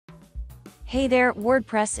Hey there,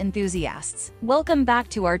 WordPress enthusiasts! Welcome back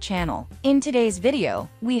to our channel. In today's video,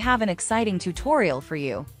 we have an exciting tutorial for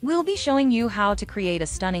you. We'll be showing you how to create a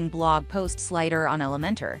stunning blog post slider on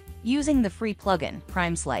Elementor using the free plugin,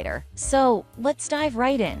 Prime Slider. So, let's dive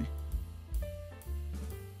right in.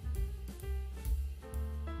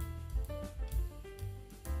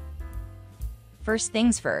 First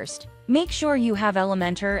things first, make sure you have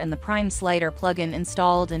Elementor and the Prime Slider plugin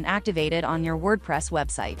installed and activated on your WordPress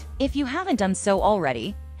website. If you haven't done so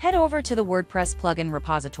already, head over to the WordPress plugin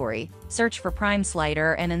repository, search for Prime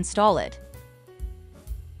Slider and install it.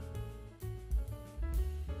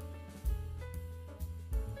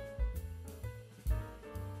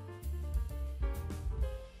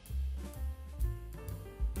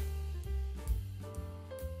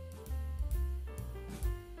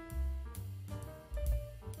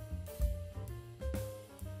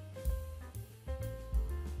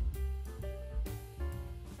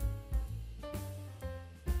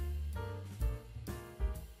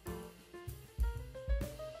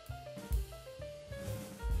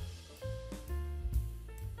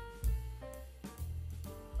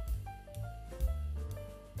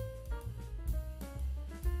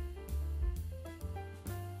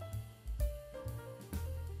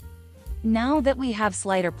 Now that we have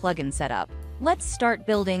Slider plugin set up, let's start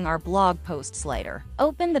building our blog post slider.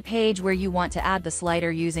 Open the page where you want to add the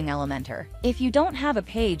slider using Elementor. If you don't have a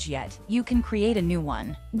page yet, you can create a new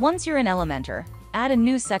one. Once you're in Elementor, add a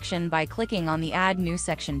new section by clicking on the Add New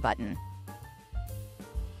Section button.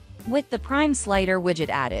 With the Prime Slider widget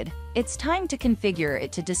added, it's time to configure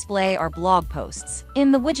it to display our blog posts.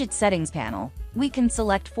 In the widget settings panel, we can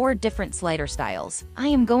select 4 different slider styles. I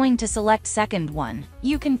am going to select second one.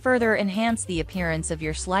 You can further enhance the appearance of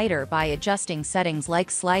your slider by adjusting settings like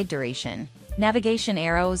slide duration, navigation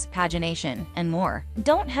arrows, pagination, and more.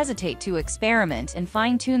 Don't hesitate to experiment and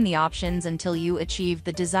fine-tune the options until you achieve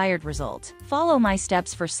the desired result. Follow my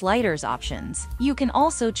steps for sliders options. You can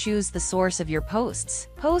also choose the source of your posts.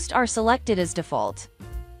 Posts are selected as default.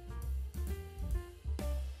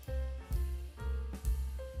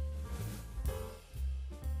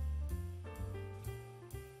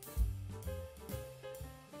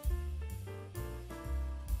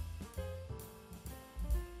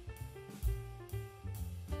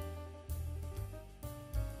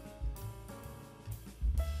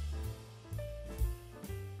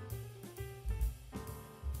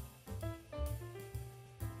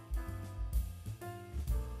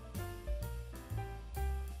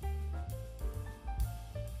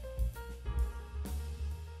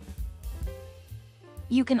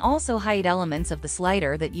 You can also hide elements of the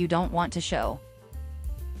slider that you don't want to show.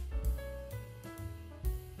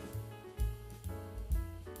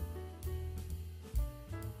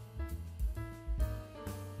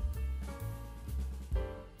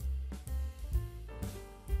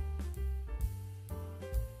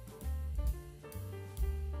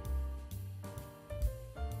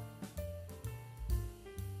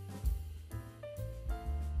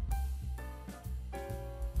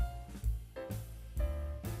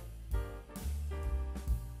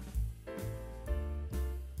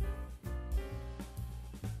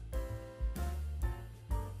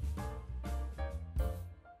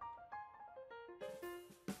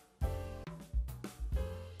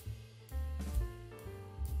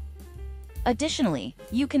 Additionally,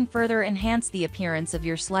 you can further enhance the appearance of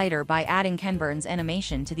your slider by adding Ken Burns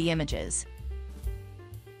animation to the images.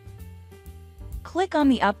 Click on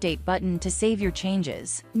the Update button to save your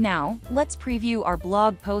changes. Now, let's preview our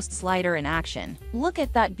blog post slider in action. Look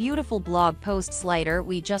at that beautiful blog post slider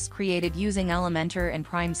we just created using Elementor and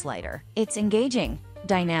Prime Slider. It's engaging,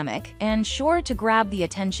 dynamic, and sure to grab the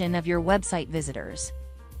attention of your website visitors.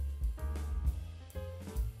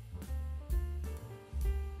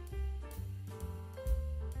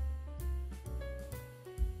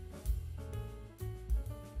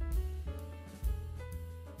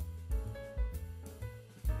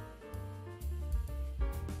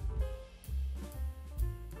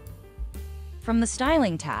 From the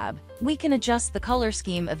Styling tab, we can adjust the color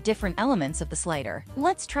scheme of different elements of the slider.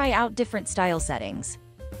 Let's try out different style settings.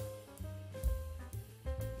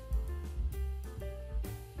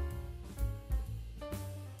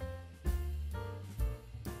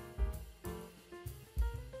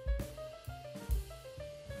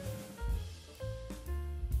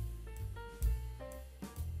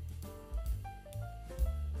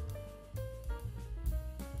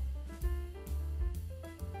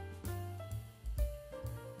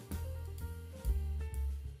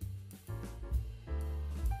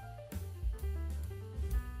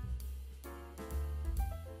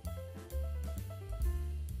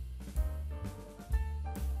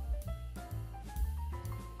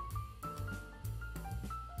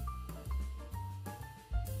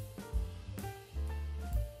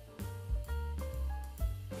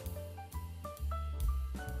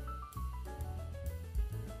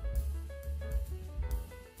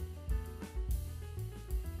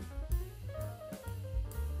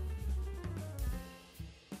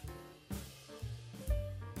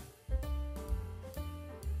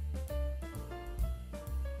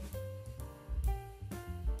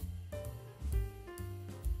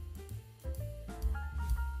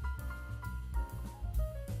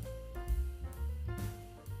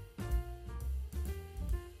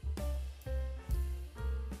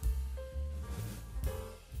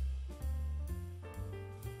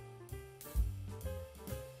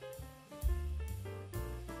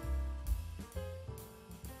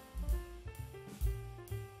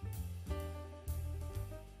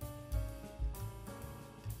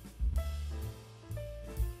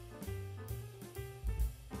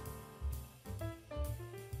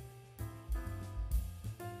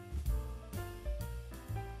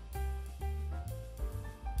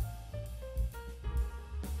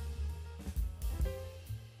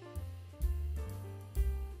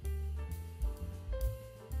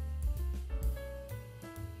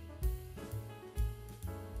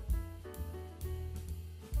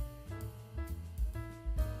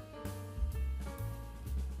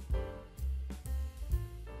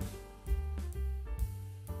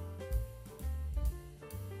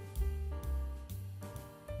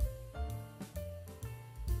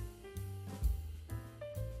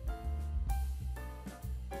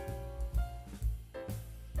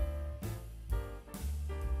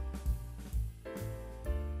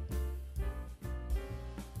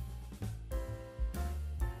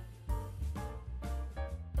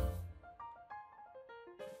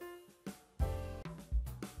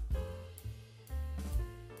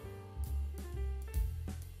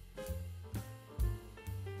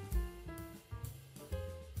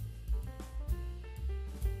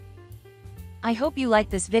 I hope you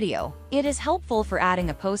like this video. It is helpful for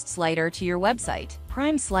adding a post slider to your website.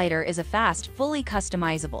 Prime Slider is a fast, fully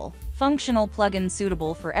customizable, functional plugin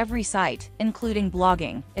suitable for every site, including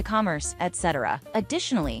blogging, e-commerce, etc.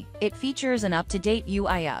 Additionally, it features an up-to-date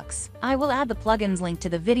UI/UX. I will add the plugin's link to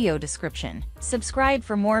the video description. Subscribe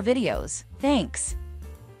for more videos. Thanks.